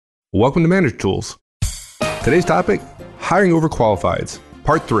Welcome to Manager Tools. Today's topic, hiring overqualifieds,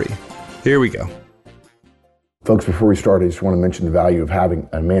 part 3. Here we go. Folks, before we start, I just want to mention the value of having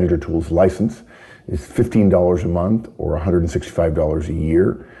a Manager Tools license. It's $15 a month or $165 a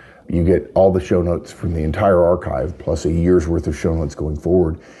year. You get all the show notes from the entire archive, plus a year's worth of show notes going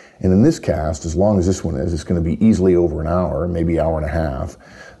forward. And in this cast, as long as this one is, it's going to be easily over an hour, maybe hour and a half,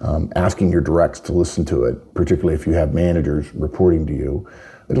 asking your directs to listen to it, particularly if you have managers reporting to you.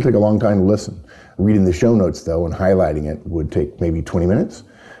 It'll take a long time to listen. Reading the show notes, though, and highlighting it would take maybe 20 minutes.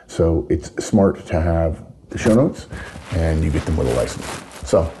 So it's smart to have the show notes, and you get them with a license.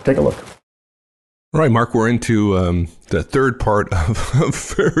 So take a look. All right, Mark, we're into the third part of a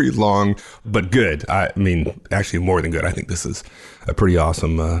very long, but good. I mean, actually more than good. I think this is a pretty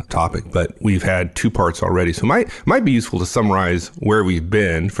awesome topic, but we've had 2 parts already. So it might be useful to summarize where we've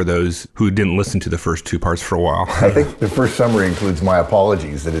been for those who didn't listen to the first 2 parts for a while. I think the first summary includes my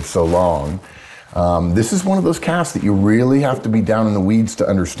apologies that it's so long. This is one of those casts that you really have to be down in the weeds to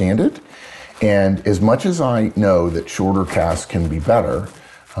understand it. And as much as I know that shorter casts can be better,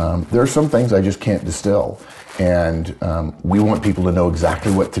 there are some things I just can't distill, and we want people to know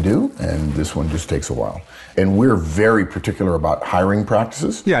exactly what to do, and this one just takes a while. And we're very particular about hiring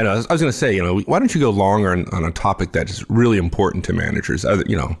practices. Yeah, I know. I was going to say, why don't you go longer on a topic that is really important to managers,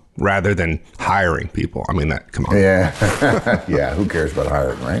 rather than hiring people. I mean, come on. Yeah, yeah. Who cares about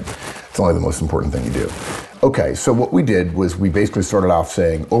hiring, right? It's only the most important thing you do. Okay, so what we did was we basically started off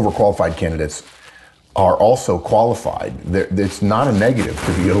saying overqualified candidates are also qualified. It's not a negative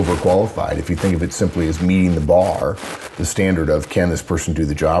to be overqualified if you think of it simply as meeting the bar, the standard of can this person do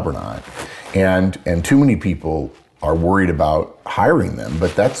the job or not. And too many people are worried about hiring them,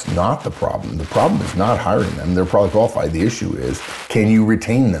 but that's not the problem. The problem is not hiring them. They're probably qualified. The issue is, can you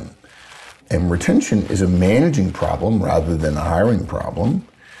retain them? And retention is a managing problem rather than a hiring problem.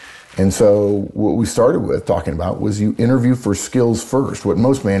 And so what we started with talking about was you interview for skills first. What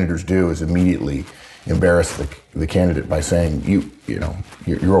most managers do is immediately embarrass the candidate by saying you're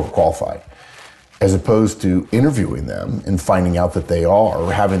overqualified, as opposed to interviewing them and finding out that they are,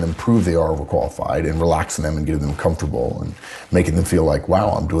 or having them prove they are overqualified and relaxing them and getting them comfortable and making them feel like,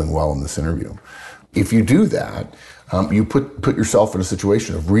 wow, I'm doing well in this interview. If you do that, you put yourself in a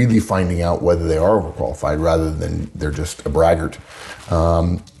situation of really finding out whether they are overqualified rather than they're just a braggart.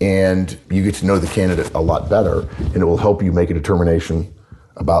 And you get to know the candidate a lot better, and it will help you make a determination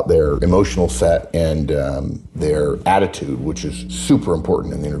about their emotional set and their attitude, which is super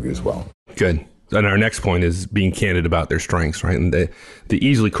important in the interview as well. Good. And our next point is being candid about their strengths, right? And the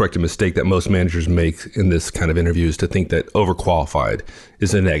easily corrected mistake that most managers make in this kind of interview is to think that overqualified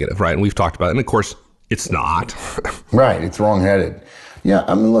is a negative, right? And we've talked about it. And of course, it's not. Right. It's wrong-headed. Yeah,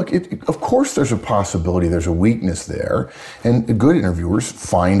 I mean, look, of course there's a possibility, there's a weakness there, and good interviewers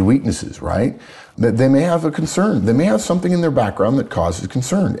find weaknesses, right? That they may have a concern. They may have something in their background that causes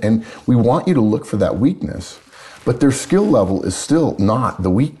concern, and we want you to look for that weakness, but their skill level is still not the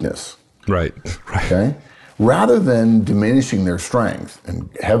weakness. Right. Okay? Rather than diminishing their strength, and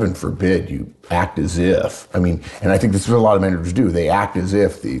heaven forbid you act as if, and I think this is what a lot of managers do, they act as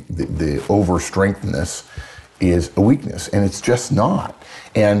if the overstrengthness is a weakness, and it's just not.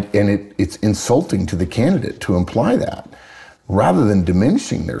 And it's insulting to the candidate to imply that. Rather than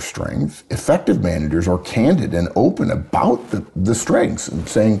diminishing their strengths, effective managers are candid and open about the strengths and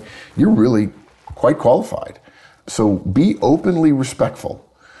saying, you're really quite qualified. So be openly respectful.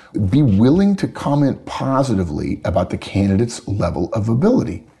 Be willing to comment positively about the candidate's level of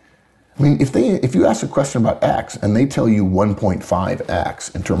ability. I mean, if you ask a question about X and they tell you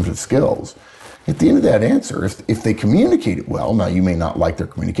 1.5X in terms of skills, at the end of that answer, if they communicate it well, now you may not like their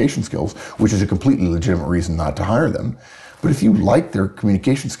communication skills, which is a completely legitimate reason not to hire them, but if you like their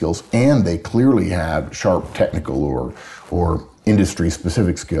communication skills and they clearly have sharp technical or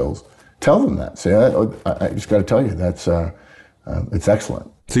industry-specific skills, tell them that. Say, I just got to tell you, that's it's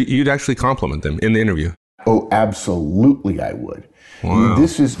excellent. So you'd actually compliment them in the interview? Oh, absolutely I would. Wow.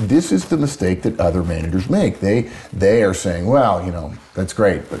 This is the mistake that other managers make. They are saying, well, that's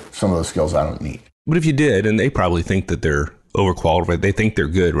great, but some of those skills I don't need. But if you did, and they probably think that they're overqualified, they think they're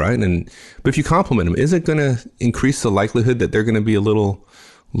good, right? But if you compliment them, is it going to increase the likelihood that they're going to be a little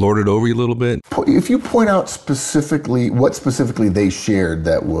lorded over you a little bit? If you point out specifically what specifically they shared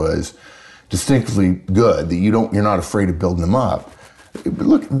that was distinctly good, that you're not afraid of building them up. But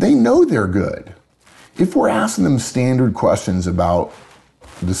look, they know they're good. If we're asking them standard questions about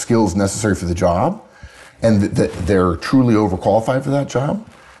the skills necessary for the job and that they're truly overqualified for that job,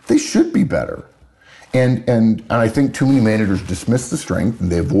 they should be better. And I think too many managers dismiss the strength and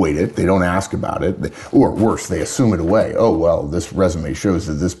they avoid it. They don't ask about it. Or worse, they assume it away. Oh, well, this resume shows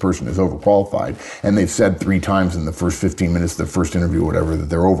that this person is overqualified. And they've said 3 times in the first 15 minutes of the first interview, whatever, that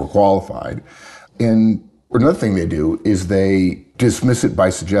they're overqualified. And another thing they do is they dismiss it by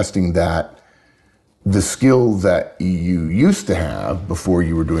suggesting that the skill that you used to have before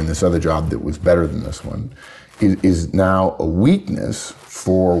you were doing this other job that was better than this one is now a weakness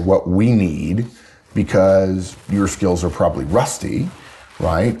for what we need, because your skills are probably rusty,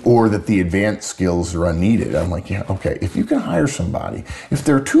 right? Or that the advanced skills are unneeded. I'm like, yeah, okay, if you can hire somebody, if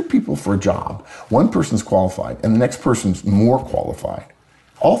there are 2 people for a job, one person's qualified and the next person's more qualified,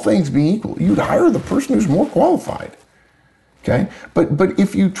 all things being equal, you'd hire the person who's more qualified, okay? But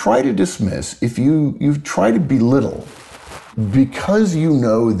if you try to dismiss, if you try to belittle, because you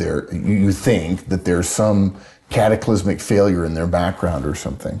know you think that there's some cataclysmic failure in their background or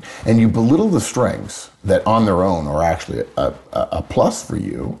something, and you belittle the strengths that on their own are actually a plus for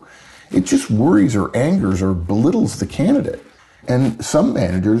you, it just worries or angers or belittles the candidate. And some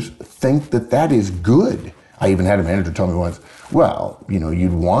managers think that is good. I even had a manager tell me once, well,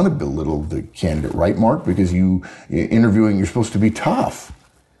 you'd want to belittle the candidate, right, Mark? Because interviewing, you're supposed to be tough.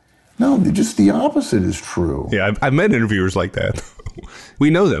 No, just the opposite is true. Yeah, I've met interviewers like that. We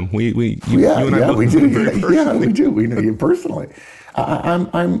know them. You and I know we them do. Yeah, we do. We know you personally.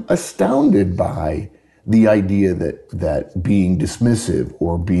 I'm astounded by the idea that being dismissive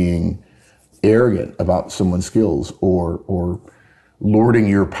or being arrogant about someone's skills or lording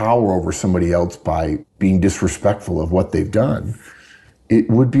your power over somebody else by being disrespectful of what they've done, it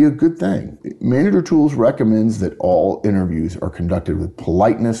would be a good thing. Manager Tools recommends that all interviews are conducted with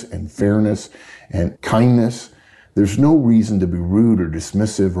politeness and fairness and kindness. There's no reason to be rude or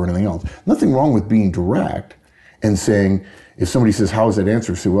dismissive or anything else. Nothing wrong with being direct and saying, if somebody says, how was that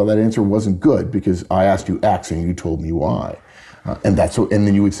answer? Say, well, that answer wasn't good because I asked you X and you told me Y. And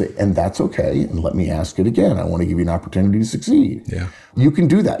then you would say, and that's okay, and let me ask it again. I want to give you an opportunity to succeed. Yeah. You can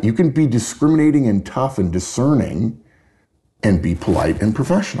do that. You can be discriminating and tough and discerning and be polite and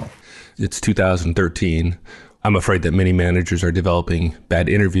professional. It's 2013. I'm afraid that many managers are developing bad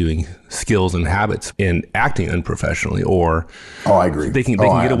interviewing skills and habits and acting unprofessionally, or I agree. They can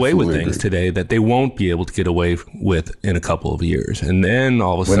get away with things today that they won't be able to get away with in a couple of years. And then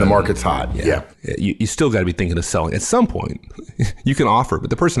all of a sudden, when the market's hot, you still got to be thinking of selling. At some point, you can offer, but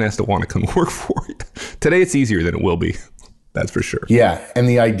the person has to want to come work for it. Today, it's easier than it will be. That's for sure. Yeah, and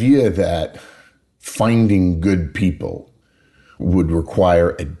the idea that finding good people would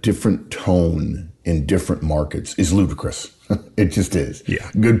require a different tone in different markets is ludicrous. It just is. Yeah.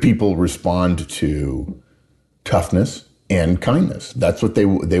 Good people respond to toughness and kindness. That's what they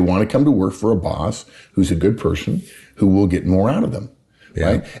want to come to work for a boss who's a good person who will get more out of them. Yeah.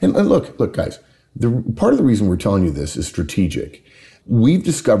 Right? And look, guys, part of the reason we're telling you this is strategic. We've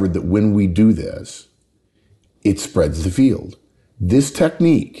discovered that when we do this, it spreads the field. This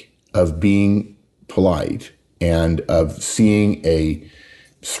technique of being polite and of seeing a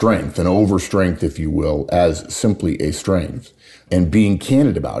strength, an overstrength, if you will, as simply a strength, and being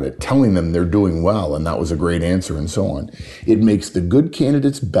candid about it, telling them they're doing well and that was a great answer and so on. It makes the good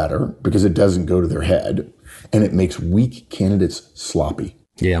candidates better because it doesn't go to their head, and it makes weak candidates sloppy.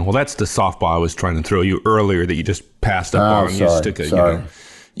 Yeah, well, that's the softball I was trying to throw you earlier that you just passed up on.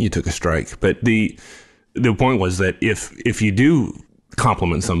 You took a strike. But the point was that if you do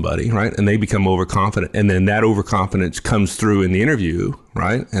compliment somebody, right, and they become overconfident, and then that overconfidence comes through in the interview,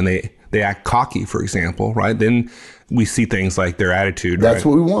 right, and they act cocky, for example, right, then we see things like their attitude. That's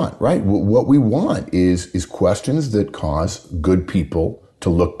what we want, right? What we want is questions that cause good people to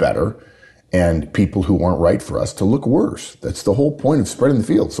look better and people who aren't right for us to look worse. That's the whole point of spreading the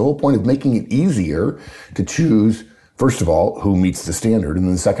field. It's the whole point of making it easier to choose, first of all, who meets the standard, and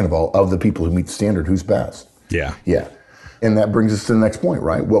then second of all, of the people who meet the standard, who's best. Yeah. Yeah. And that brings us to the next point,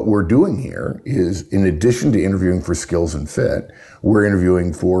 right? What we're doing here is, in addition to interviewing for skills and fit, we're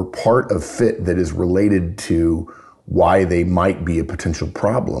interviewing for part of fit that is related to why they might be a potential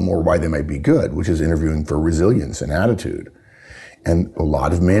problem or why they might be good, which is interviewing for resilience and attitude. And a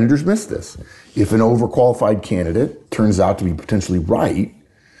lot of managers miss this. If an overqualified candidate turns out to be potentially right,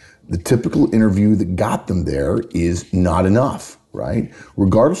 the typical interview that got them there is not enough. Right?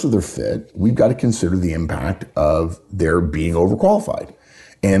 Regardless of their fit, we've got to consider the impact of their being overqualified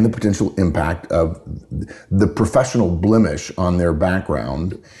and the potential impact of the professional blemish on their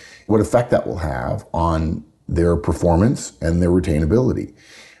background, what effect that will have on their performance and their retainability.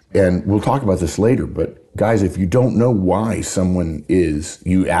 And we'll talk about this later, but guys, if you don't know why someone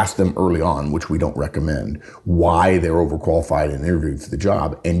you ask them early on, which we don't recommend, why they're overqualified and interviewed for the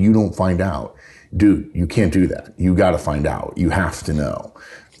job, and you don't find out, dude, you can't do that. You got to find out. You have to know.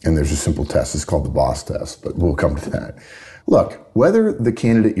 And there's a simple test. It's called the BOSS test, but we'll come to that. Look, whether the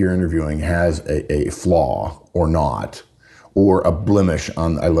candidate you're interviewing has a flaw or not, or a blemish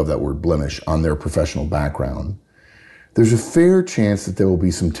on, I love that word, blemish, on their professional background, there's a fair chance that there will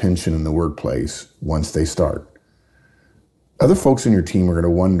be some tension in the workplace once they start. Other folks in your team are going to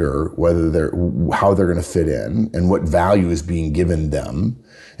wonder how they're going to fit in and what value is being given them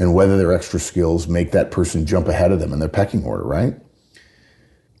and whether their extra skills make that person jump ahead of them in their pecking order, right?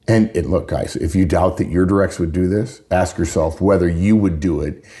 And look, guys, if you doubt that your directs would do this, ask yourself whether you would do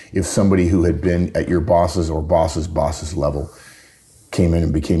it if somebody who had been at your boss's or boss's level came in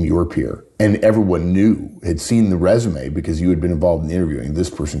and became your peer. And everyone had seen the resume because you had been involved in the interviewing. This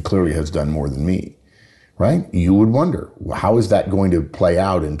person clearly has done more than me, right? You would wonder, how is that going to play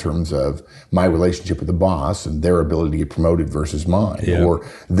out in terms of my relationship with the boss and their ability to get promoted versus mine, or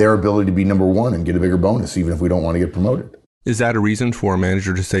their ability to be number one and get a bigger bonus, even if we don't want to get promoted. Is that a reason for a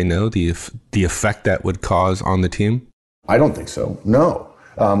manager to say no, the effect that would cause on the team? I don't think so, no.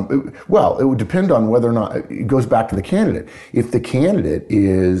 It would depend on whether or not, it goes back to the candidate. If the candidate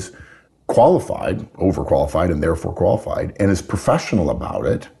is qualified, overqualified, and therefore qualified, and is professional about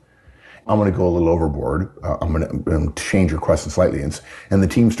it, I'm going to go a little overboard. I'm going to change your question slightly, and the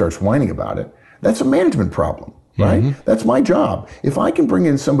team starts whining about it. That's a management problem, right? Mm-hmm. That's my job. If I can bring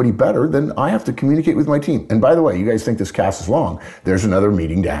in somebody better, then I have to communicate with my team. And by the way, you guys think this cast is long. There's another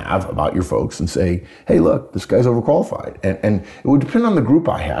meeting to have about your folks and say, hey, look, this guy's overqualified. And it would depend on the group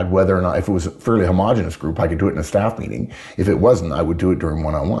I had, whether or not, if it was a fairly homogenous group, I could do it in a staff meeting. If it wasn't, I would do it during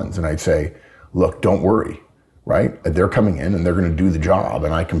one-on-ones. And I'd say, look, don't worry. Right? They're coming in and they're going to do the job,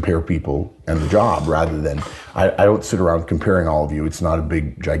 and I compare people and the job rather than, I don't sit around comparing all of you. It's not a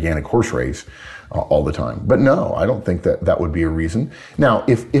big, gigantic horse race all the time. But no, I don't think that would be a reason. Now,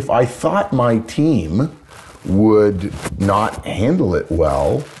 if I thought my team would not handle it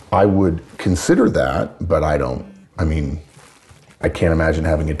well, I would consider that, but I don't. I mean, I can't imagine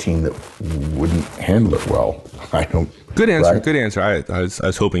having a team that wouldn't handle it well. I don't. Good answer. Right? Good answer. I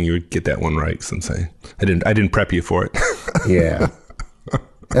was hoping you would get that one right, since I didn't prep you for it. Yeah.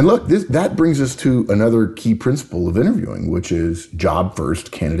 And look, that brings us to another key principle of interviewing, which is job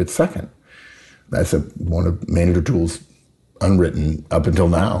first, candidate second. That's one of Manager Tool's unwritten up until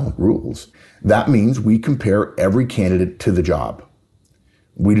now rules. That means we compare every candidate to the job.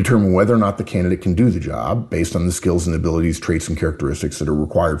 We determine whether or not the candidate can do the job based on the skills and abilities, traits, and characteristics that are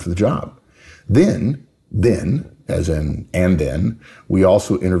required for the job. Then, we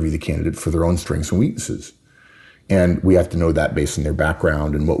also interview the candidate for their own strengths and weaknesses. And we have to know that based on their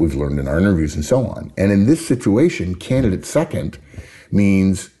background and what we've learned in our interviews and so on. And in this situation, candidate second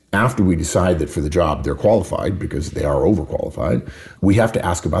means after we decide that for the job they're qualified because they are overqualified, we have to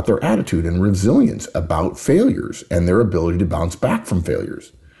ask about their attitude and resilience about failures and their ability to bounce back from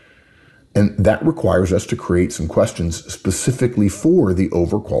failures. And that requires us to create some questions specifically for the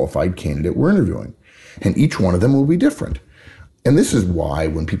overqualified candidate we're interviewing. And each one of them will be different. And this is why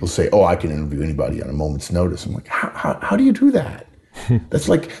when people say, oh, I can interview anybody on a moment's notice, I'm like, how do you do that? That's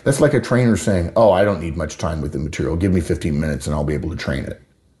like a trainer saying, oh, I don't need much time with the material. Give me 15 minutes and I'll be able to train it.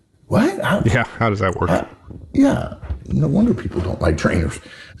 What? How does that work? Yeah, no wonder people don't like trainers.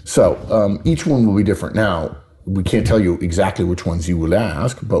 So each one will be different. Now, we can't tell you exactly which ones you will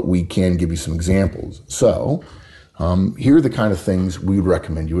ask, but we can give you some examples. So here are the kind of things we would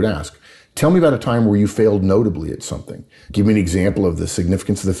recommend you would ask. Tell me about a time where you failed notably at something. Give me an example of the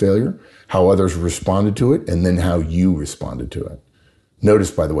significance of the failure, how others responded to it, and then how you responded to it. Notice,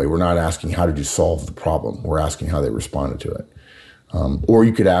 by the way, we're not asking how did you solve the problem. We're asking how they responded to it. Or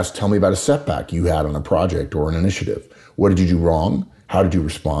you could ask, tell me about a setback you had on a project or an initiative. What did you do wrong? How did you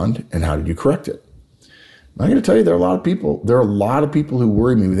respond? And how did you correct it? I'm going to tell you, there are a lot of people who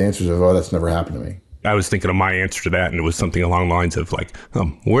worry me with answers of, oh, that's never happened to me. I was thinking of my answer to that, and it was something along the lines of like,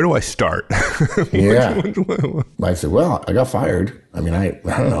 where do I start? Yeah. I said, well, I got fired. I mean, I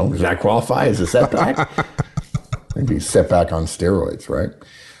don't know. Does that qualify as a setback? Maybe setback on steroids, right?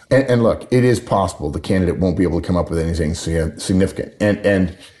 And look, it is possible the candidate won't be able to come up with anything significant.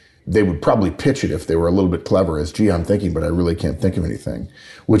 And they would probably pitch it if they were a little bit clever as, gee, I'm thinking, but I really can't think of anything,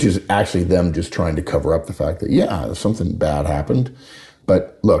 which is actually them just trying to cover up the fact that, yeah, something bad happened.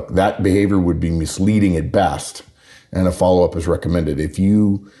 But look, that behavior would be misleading at best, and a follow-up is recommended.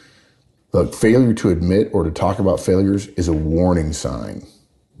 Failure to admit or to talk about failures is a warning sign,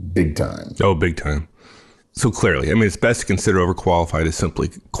 big time. Oh, big time. So clearly, I mean, it's best to consider overqualified as simply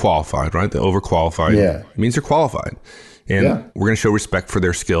qualified, right? The overqualified means they're qualified. And we're going to show respect for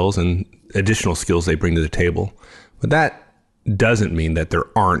their skills and additional skills they bring to the table. But that doesn't mean that there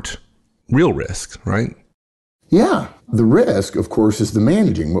aren't real risk, right? Yeah. The risk, of course, is the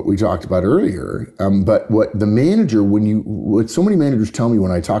managing, what we talked about earlier. But what the manager, what so many managers tell me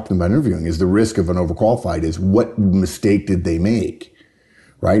when I talk to them about interviewing is the risk of an overqualified is what mistake did they make,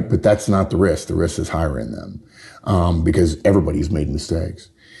 right? But that's not the risk. The risk is hiring them because everybody's made mistakes.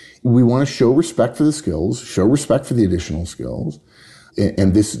 We want to show respect for the skills, show respect for the additional skills.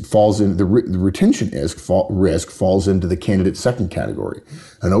 And this falls in the retention risk falls into the candidate's second category.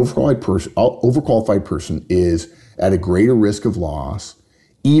 An overqualified person is at a greater risk of loss,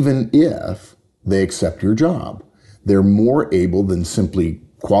 even if they accept your job. They're more able than simply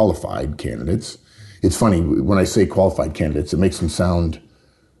qualified candidates. It's funny when I say qualified candidates, it makes them sound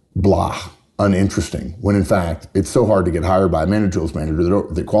blah, uninteresting. When in fact, it's so hard to get hired by a manager's manager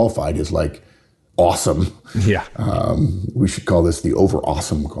that qualified is like awesome. Yeah. We should call this the over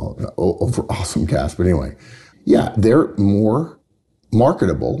awesome cast. But anyway, yeah, they're more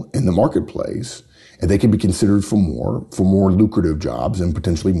marketable in the marketplace, and they can be considered for more lucrative jobs and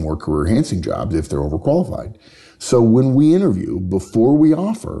potentially more career enhancing jobs if they're overqualified. So when we interview, before we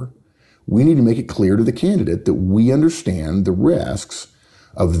offer, we need to make it clear to the candidate that we understand the risks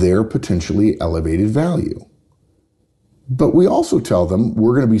of their potentially elevated value. But we also tell them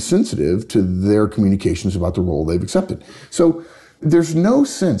we're going to be sensitive to their communications about the role they've accepted. So there's no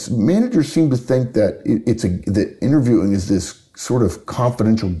sense. Managers seem to think that that interviewing is this sort of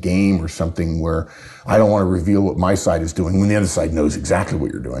confidential game or something where I don't want to reveal what my side is doing when the other side knows exactly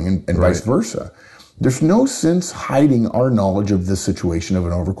what you're doing, and right. Vice versa. There's no sense hiding our knowledge of the situation of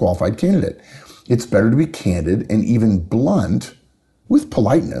an overqualified candidate. It's better to be candid and even blunt with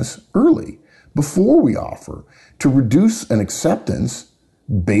politeness early, before we offer, to reduce an acceptance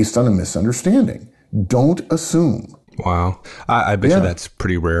based on a misunderstanding. Don't assume. Wow. I bet you that's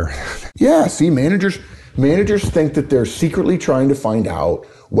pretty rare. Yeah, see, managers think that they're secretly trying to find out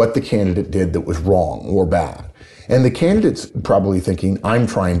what the candidate did that was wrong or bad. And the candidate's probably thinking, I'm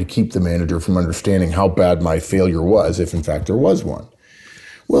trying to keep the manager from understanding how bad my failure was, if in fact there was one.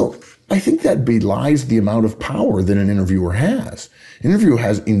 Well, I think that belies the amount of power that an interviewer has. An interviewer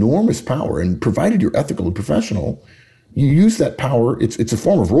has enormous power, and provided you're ethical and professional, you use that power. It's a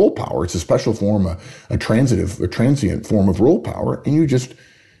form of role power. It's a special form, a transient form of role power, and you just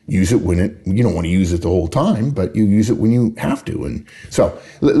use it when you don't want to use it the whole time, but you use it when you have to. And so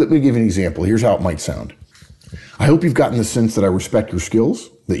let me give you an example. Here's how it might sound. I hope you've gotten the sense that I respect your skills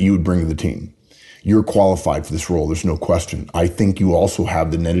that you would bring to the team. You're qualified for this role, there's no question. I think you also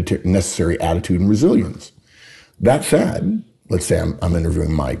have the necessary attitude and resilience. That said, let's say I'm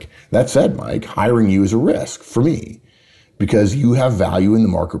interviewing Mike. That said, Mike, hiring you is a risk for me because you have value in the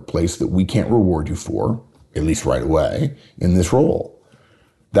marketplace that we can't reward you for, at least right away, in this role.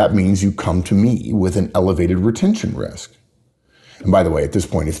 That means you come to me with an elevated retention risk. And by the way, at this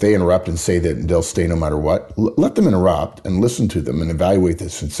point, if they interrupt and say that they'll stay no matter what, let them interrupt and listen to them and evaluate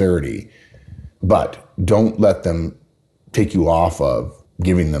the sincerity. But don't let them take you off of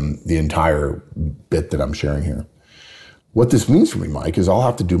giving them the entire bit that I'm sharing here. What this means for me, Mike, is I'll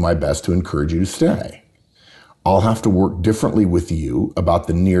have to do my best to encourage you to stay. I'll have to work differently with you about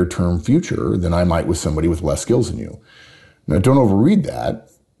the near-term future than I might with somebody with less skills than you. Now, don't overread that.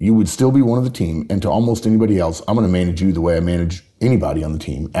 You would still be one of the team, and to almost anybody else, I'm going to manage you the way I manage anybody on the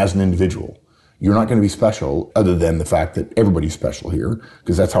team as an individual. You're not going to be special other than the fact that everybody's special here,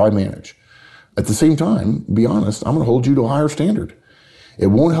 because that's how I manage. At the same time, be honest, I'm going to hold you to a higher standard. It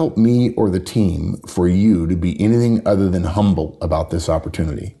won't help me or the team for you to be anything other than humble about this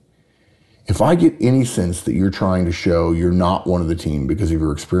opportunity. If I get any sense that you're trying to show you're not one of the team because of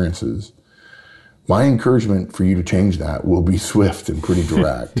your experiences, my encouragement for you to change that will be swift and pretty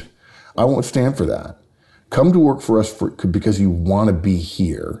direct. I won't stand for that. Come to work for us because you want to be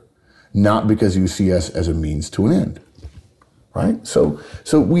here, not because you see us as a means to an end. Right? So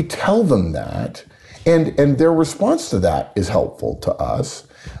we tell them that, and their response to that is helpful to us.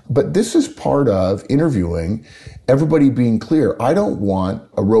 But this is part of interviewing, everybody being clear. I don't want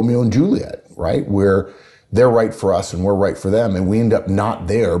a Romeo and Juliet, right? Where they're right for us and we're right for them, and we end up not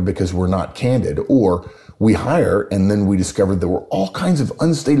there because we're not candid, or we hire and then we discover there were all kinds of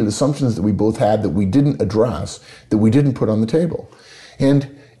unstated assumptions that we both had that we didn't address, that we didn't put on the table.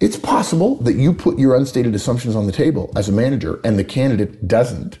 And it's possible that you put your unstated assumptions on the table as a manager and the candidate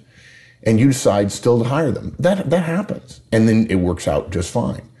doesn't, and you decide still to hire them. That happens. And then it works out just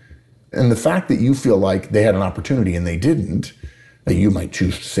fine. And the fact that you feel like they had an opportunity and they didn't, that you might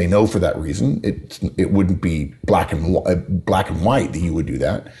choose to say no for that reason. It wouldn't be black and white that you would do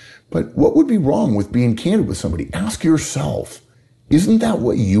that. But what would be wrong with being candid with somebody? Ask yourself, isn't that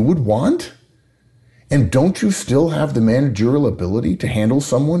what you would want? And don't you still have the managerial ability to handle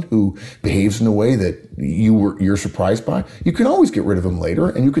someone who behaves in a way that you're surprised by? You can always get rid of them later,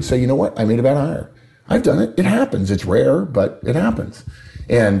 and you could say, you know what, I made a bad hire. I've done it. It happens. It's rare, but it happens.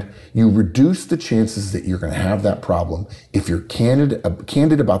 And you reduce the chances that you're going to have that problem if you're candid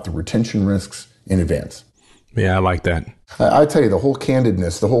about the retention risks in advance. Yeah, I like that. I tell you, the whole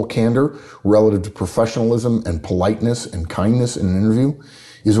candidness, the whole candor relative to professionalism and politeness and kindness in an interview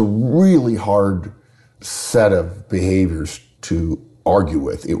is a really hard set of behaviors to argue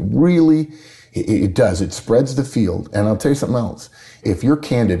with. It does. It spreads the field. And I'll tell you something else. If you're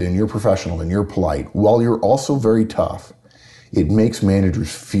candid and you're professional and you're polite, while you're also very tough, it makes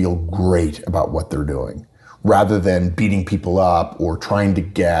managers feel great about what they're doing, rather than beating people up or trying to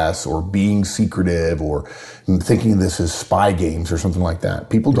guess or being secretive or thinking this is spy games or something like that.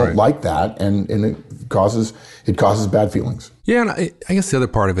 People don't like that, and it causes bad feelings. Yeah, and I guess the other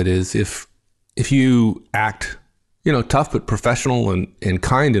part of it is if you act, tough but professional and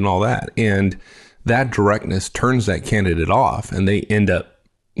kind and all that, and that directness turns that candidate off, and they end up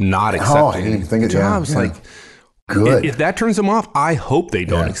not accepting jobs. Like, good. If that turns them off, I hope they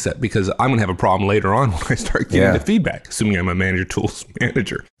don't accept, because I'm going to have a problem later on when I start getting the feedback, assuming I'm a manager tools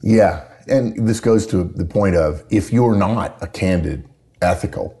manager. Yeah, and this goes to the point of, if you're not a candid,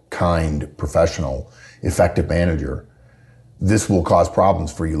 ethical, kind, professional, effective manager, this will cause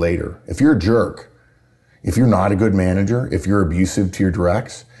problems for you later. If you're a jerk, if you're not a good manager, if you're abusive to your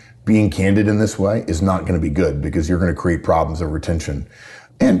directs, being candid in this way is not going to be good, because you're going to create problems of retention.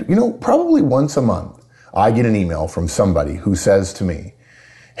 And, probably once a month, I get an email from somebody who says to me,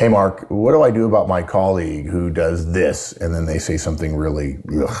 hey, Mark, what do I do about my colleague who does this? And then they say something really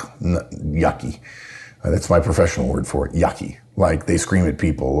yucky. That's my professional word for it, yucky. Like they scream at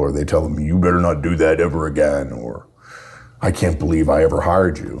people, or they tell them, you better not do that ever again, or I can't believe I ever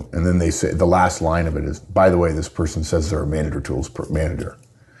hired you. And then they say, the last line of it is, by the way, this person says they're a manager tools manager.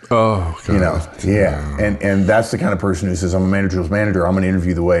 Oh, God. Yeah. And that's the kind of person who says, I'm a manager tools manager. I'm going to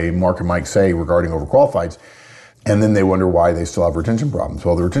interview the way Mark and Mike say regarding overqualifieds. And then they wonder why they still have retention problems.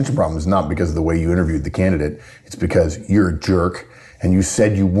 Well, the retention problem is not because of the way you interviewed the candidate. It's because you're a jerk and you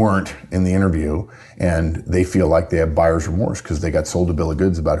said you weren't in the interview, and they feel like they have buyer's remorse because they got sold a bill of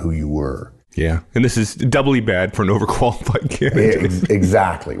goods about who you were. Yeah, and this is doubly bad for an overqualified candidate.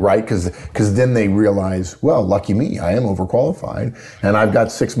 Exactly, right? Because then they realize, well, lucky me, I am overqualified, and I've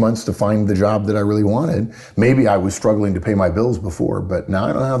got 6 months to find the job that I really wanted. Maybe I was struggling to pay my bills before, but now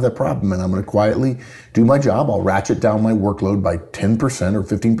I don't have that problem, and I'm going to quietly do my job. I'll ratchet down my workload by 10% or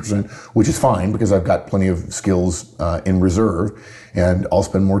 15%, which is fine because I've got plenty of skills in reserve, and I'll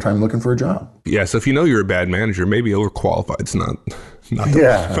spend more time looking for a job. Yeah, so if you know you're a bad manager, maybe overqualified's not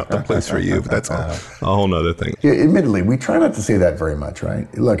the place for you, but that's a whole nother thing. Yeah, admittedly, we try not to say that very much, right?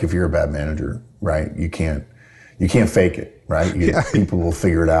 Look, if you're a bad manager, right, you can't fake it, right? People will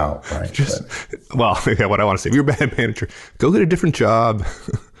figure it out, right? What I want to say, if you're a bad manager, go get a different job.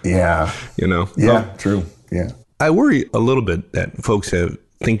 Yeah. True. Yeah. I worry a little bit that folks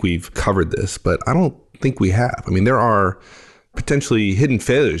think we've covered this, but I don't think we have. I mean, there are potentially hidden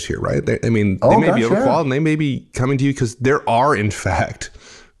failures here, right? They may be overqualified, and they may be coming to you because there are, in fact,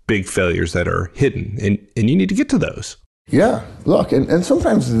 big failures that are hidden, and you need to get to those. Yeah, look, and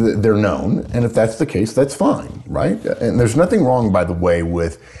sometimes they're known, and if that's the case, that's fine, right? And there's nothing wrong, by the way,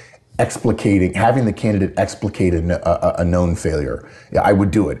 with having the candidate explicate a known failure. Yeah, I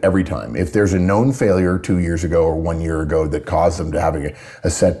would do it every time. If there's a known failure 2 years ago or 1 year ago that caused them to having a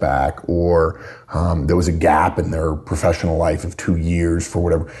setback, or there was a gap in their professional life of 2 years for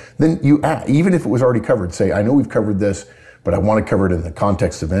whatever, then you, even if it was already covered, say, I know we've covered this, but I want to cover it in the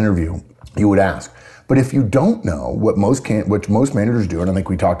context of an interview, you would ask. But if you don't know, what most managers do, and I think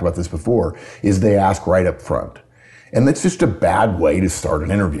we talked about this before, is they ask right up front. And that's just a bad way to start an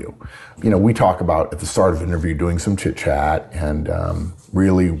interview. We talk about at the start of an interview doing some chit chat and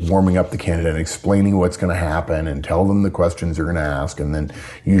really warming up the candidate and explaining what's going to happen and tell them the questions you're going to ask. And then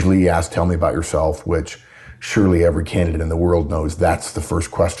usually you ask, tell me about yourself, which surely every candidate in the world knows that's the first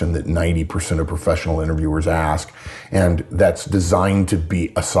question that 90% of professional interviewers ask. And that's designed to be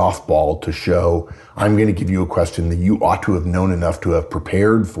a softball to show, I'm going to give you a question that you ought to have known enough to have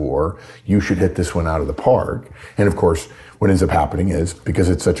prepared for. You should hit this one out of the park. And of course, what ends up happening is, because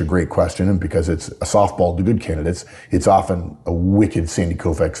it's such a great question and because it's a softball to good candidates, it's often a wicked Sandy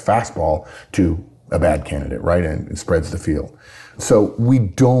Koufax fastball to a bad candidate, right? And it spreads the field. So we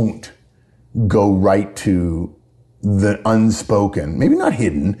don't go right to the unspoken, maybe not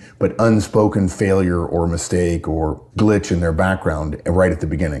hidden, but unspoken failure or mistake or glitch in their background right at the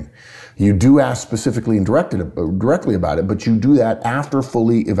beginning. You do ask specifically and directly about it, but you do that after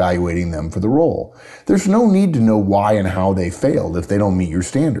fully evaluating them for the role. There's no need to know why and how they failed if they don't meet your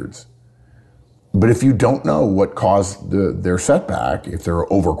standards. But if you don't know what caused their setback, if they're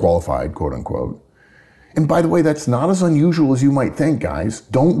overqualified, quote unquote, and by the way, that's not as unusual as you might think, guys.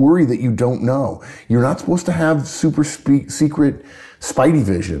 Don't worry that you don't know. You're not supposed to have super secret spidey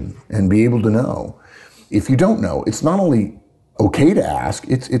vision and be able to know. If you don't know, it's not only okay to ask,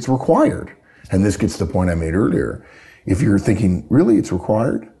 it's required. And this gets to the point I made earlier. If you're thinking, really, it's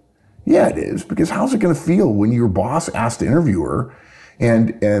required? Yeah, it is, because how's it going to feel when your boss asks to interview her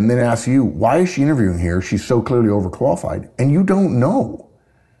and then asks you, why is she interviewing here? She's so clearly overqualified, and you don't know.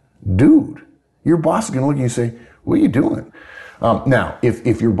 Dude, your boss is going to look at you and say, what are you doing? Now,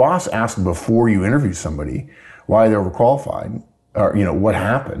 if your boss asks before you interview somebody why they're overqualified, or what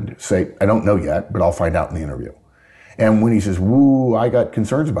happened, say, I don't know yet, but I'll find out in the interview. And when he says, woo, I got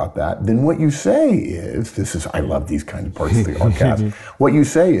concerns about that, then what you say is, I love these kind of parts of the podcast. What you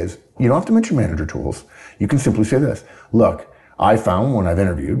say is, you don't have to mention manager tools. You can simply say this. Look, I found when I've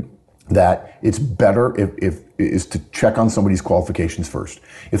interviewed that it's better is to check on somebody's qualifications first.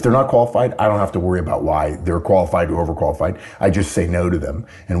 If they're not qualified, I don't have to worry about why they're qualified or overqualified. I just say no to them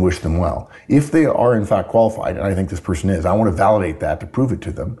and wish them well. If they are in fact qualified, and I think this person is, I want to validate that to prove it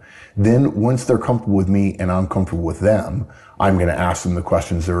to them. Then once they're comfortable with me and I'm comfortable with them, I'm going to ask them the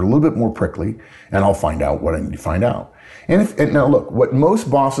questions that are a little bit more prickly, and I'll find out what I need to find out. And now look, what most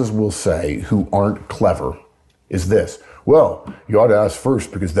bosses will say who aren't clever is this. Well, you ought to ask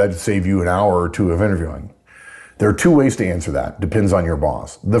first because that'd save you an hour or two of interviewing. There are two ways to answer that. Depends on your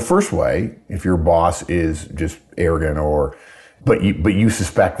boss. The first way, if your boss is just arrogant but you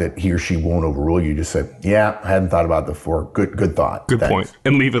suspect that he or she won't overrule you, just say, yeah, I hadn't thought about that before. Good thought. Good point.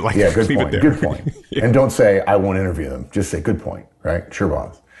 And leave it like yeah, good leave point. It there. Good point. Yeah. And don't say, I won't interview them. Just say, good point, right? Sure,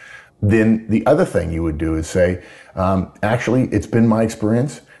 boss. Then the other thing you would do is say, actually, it's been my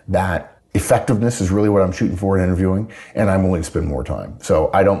experience that effectiveness is really what I'm shooting for in interviewing, and I'm willing to spend more time. So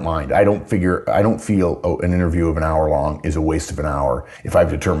I don't mind. I don't feel an interview of an hour long is a waste of an hour if I've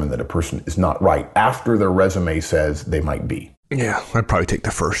determined that a person is not right after their resume says they might be. Yeah, I'd probably take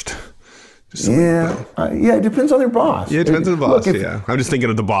the first. It depends on their boss. Yeah, it depends on the boss, I'm just thinking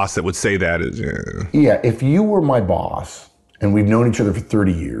of the boss that would say that. Yeah, if you were my boss and we've known each other for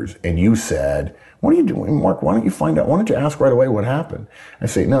 30 years and you said, what are you doing, Mark? Why don't you find out? Why don't you ask right away what happened? I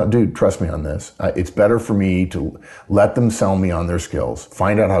say, no, dude, trust me on this. It's better for me to let them sell me on their skills,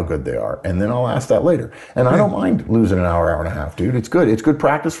 find out how good they are, and then I'll ask that later. And I don't mind losing an hour and a half, dude. It's good. It's good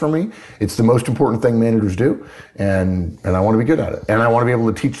practice for me. It's the most important thing managers do, and I want to be good at it. And I want to be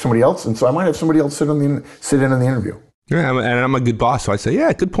able to teach somebody else, and so I might have somebody else sit in on the interview. Yeah, and I'm a good boss, so I say,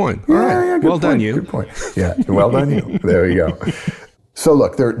 yeah, good point. All right. Yeah, well done, you. Good point. Yeah, well done, you. There you go. So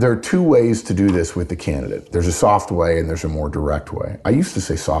look, there are two ways to do this with the candidate. There's a soft way and there's a more direct way. I used to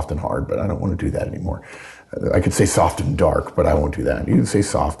say soft and hard, but I don't want to do that anymore. I could say soft and dark, but I won't do that. You can say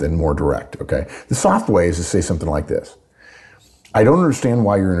soft and more direct, okay? The soft way is to say something like this. I don't understand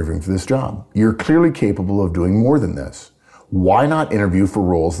why you're interviewing for this job. You're clearly capable of doing more than this. Why not interview for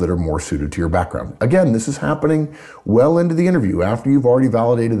roles that are more suited to your background? Again, this is happening well into the interview after you've already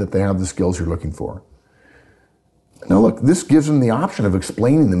validated that they have the skills you're looking for. Now look, this gives them the option of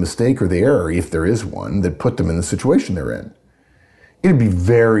explaining the mistake or the error, if there is one, that put them in the situation they're in. It'd be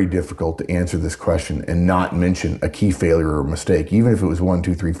very difficult to answer this question and not mention a key failure or mistake, even if it was 1,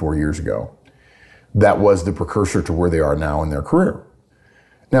 2, 3, 4 years ago. That was the precursor to where they are now in their career.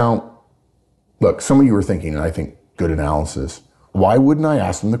 Now, look, some of you are thinking, and I think good analysis, why wouldn't I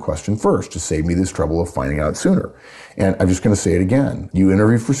ask them the question first to save me this trouble of finding out sooner? And I'm just going to say it again. You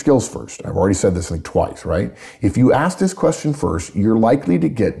interview for skills first. I've already said this like twice, right? If you ask this question first, you're likely to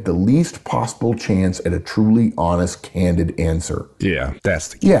get the least possible chance at a truly honest, candid answer. Yeah, that's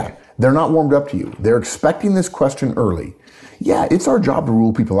the key. Yeah, they're not warmed up to you. They're expecting this question early. Yeah, it's our job to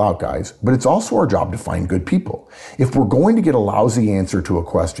rule people out, guys, but it's also our job to find good people. If we're going to get a lousy answer to a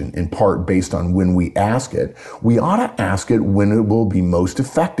question, in part based on when we ask it, we ought to ask it when it will be most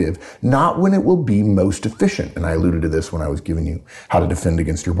effective, not when it will be most efficient. And I alluded to this when I was giving you how to defend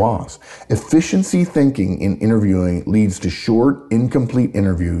against your boss. Efficiency thinking in interviewing leads to short, incomplete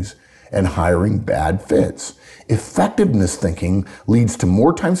interviews and hiring bad fits. Effectiveness thinking leads to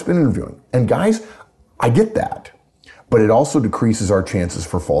more time spent interviewing. And guys, I get that. But it also decreases our chances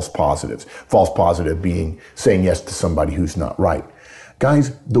for false positives. False positive being saying yes to somebody who's not right.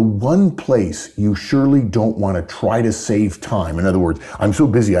 Guys, the one place you surely don't want to try to save time, in other words, I'm so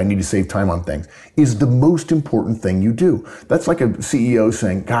busy I need to save time on things, is the most important thing you do. That's like a CEO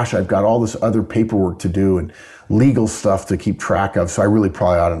saying, gosh, I've got all this other paperwork to do and legal stuff to keep track of, so I really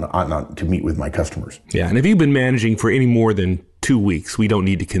probably ought not to meet with my customers. Yeah, and if you've been managing for any more than 2 weeks, we don't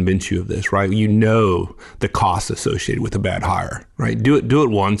need to convince you of this, right? You know the costs associated with a bad hire, right? Do it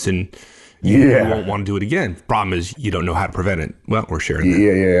once and you won't want to do it again. Problem is you don't know how to prevent it. Well, we're sharing that.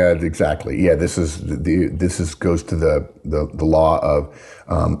 Yeah, exactly. Yeah, this goes to the law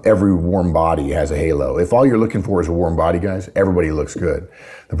of every warm body has a halo. If all you're looking for is a warm body, guys, everybody looks good.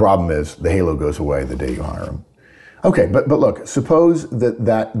 The problem is the halo goes away the day you hire them. Okay, but look, suppose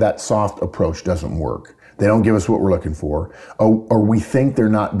that soft approach doesn't work. They don't give us what we're looking for, or we think they're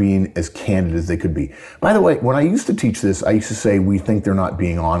not being as candid as they could be. By the way, when I used to teach this, I used to say we think they're not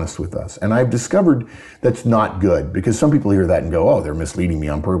being honest with us. And I've discovered that's not good, because some people hear that and go, oh, they're misleading me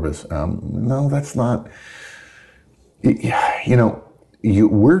on purpose. No, that's not.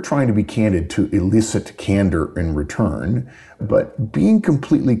 We're trying to be candid to elicit candor in return, but being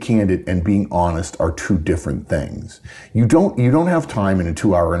completely candid and being honest are two different things. You don't have time in a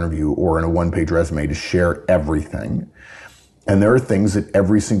 2-hour interview or in a 1-page resume to share everything. And there are things that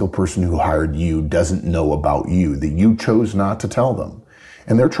every single person who hired you doesn't know about you that you chose not to tell them.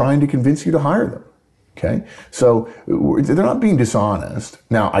 And they're trying to convince you to hire them. Okay, so they're not being dishonest.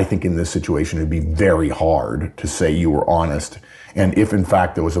 Now, I think in this situation, it'd be very hard to say you were honest. And if in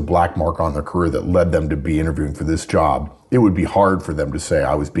fact there was a black mark on their career that led them to be interviewing for this job, it would be hard for them to say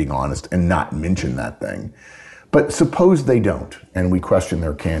I was being honest and not mention that thing. But suppose they don't, and we question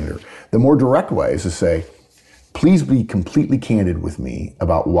their candor. The more direct way is to say, please be completely candid with me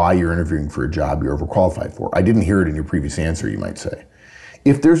about why you're interviewing for a job you're overqualified for. I didn't hear it in your previous answer, you might say.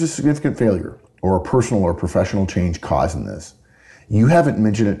 If there's a significant failure or a personal or professional change causing this, you haven't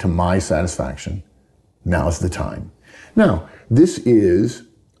mentioned it to my satisfaction. Now's the time. Now, this is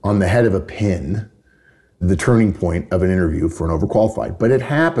on the head of a pin, the turning point of an interview for an overqualified, but it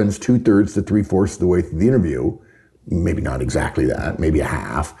happens 2/3 to 3/4 of the way through the interview, maybe not exactly that, maybe a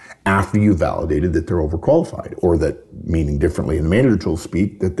half, after you validated that they're overqualified, or that, meaning differently in the manager tool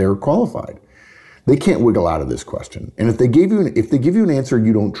speak, that they're qualified. They can't wiggle out of this question. And if they give you an answer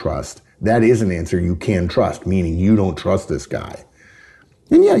you don't trust, that is an answer you can trust, meaning you don't trust this guy.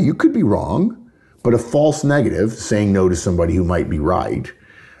 And yeah, you could be wrong, but a false negative, saying no to somebody who might be right,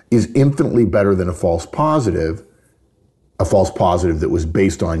 is infinitely better than a false positive that was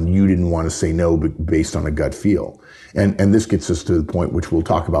based on you didn't want to say no, but based on a gut feel. And this gets us to the point which we'll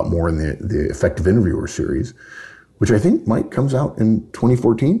talk about more in the Effective Interviewer series, which I think, Mike, comes out in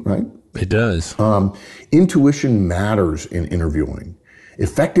 2014, right? It does. Intuition matters in interviewing.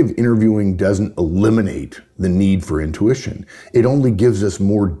 Effective interviewing doesn't eliminate the need for intuition. It only gives us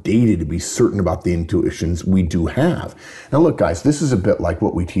more data to be certain about the intuitions we do have. Now look, guys, this is a bit like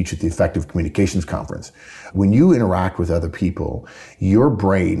what we teach at the Effective Communications Conference. When you interact with other people, your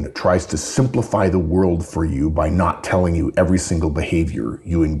brain tries to simplify the world for you by not telling you every single behavior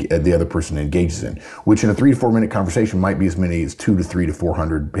the other person engages in, which in a 3 to 4 minute conversation might be as many as 200 to 300 to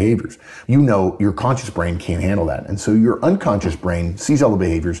 400 behaviors. You know your conscious brain can't handle that. And so your unconscious brain sees all the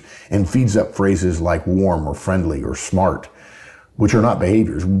behaviors and feeds up phrases like warm or friendly or smart, which are not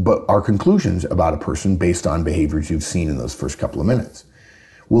behaviors, but are conclusions about a person based on behaviors you've seen in those first couple of minutes.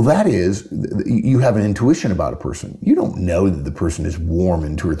 Well, that is, you have an intuition about a person. You don't know that the person is warm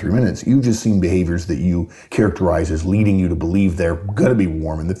in 2 or 3 minutes. You've just seen behaviors that you characterize as leading you to believe they're going to be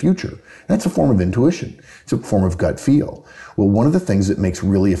warm in the future. That's a form of intuition. It's a form of gut feel. Well, one of the things that makes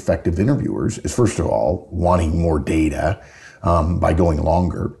really effective interviewers is, first of all, wanting more data by going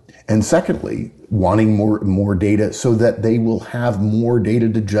longer. And secondly, wanting more data so that they will have more data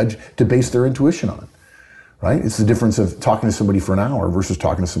to base their intuition on. Right? It's the difference of talking to somebody for an hour versus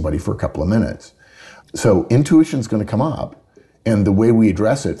talking to somebody for a couple of minutes. So intuition's going to come up, and the way we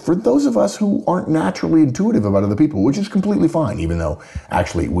address it, for those of us who aren't naturally intuitive about other people, which is completely fine, even though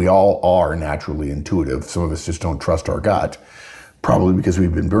actually we all are naturally intuitive. Some of us just don't trust our gut, probably because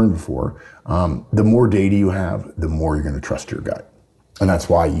we've been burned before. The more data you have, the more you're going to trust your gut. And that's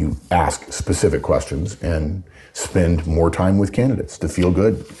why you ask specific questions and spend more time with candidates to feel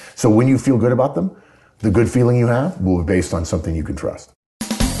good. So when you feel good about them, the good feeling you have will be based on something you can trust.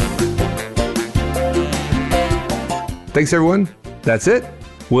 Thanks, everyone. That's it.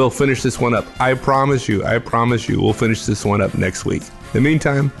 We'll finish this one up. I promise you, we'll finish this one up next week. In the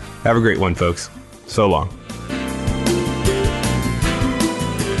meantime, have a great one, folks. So long.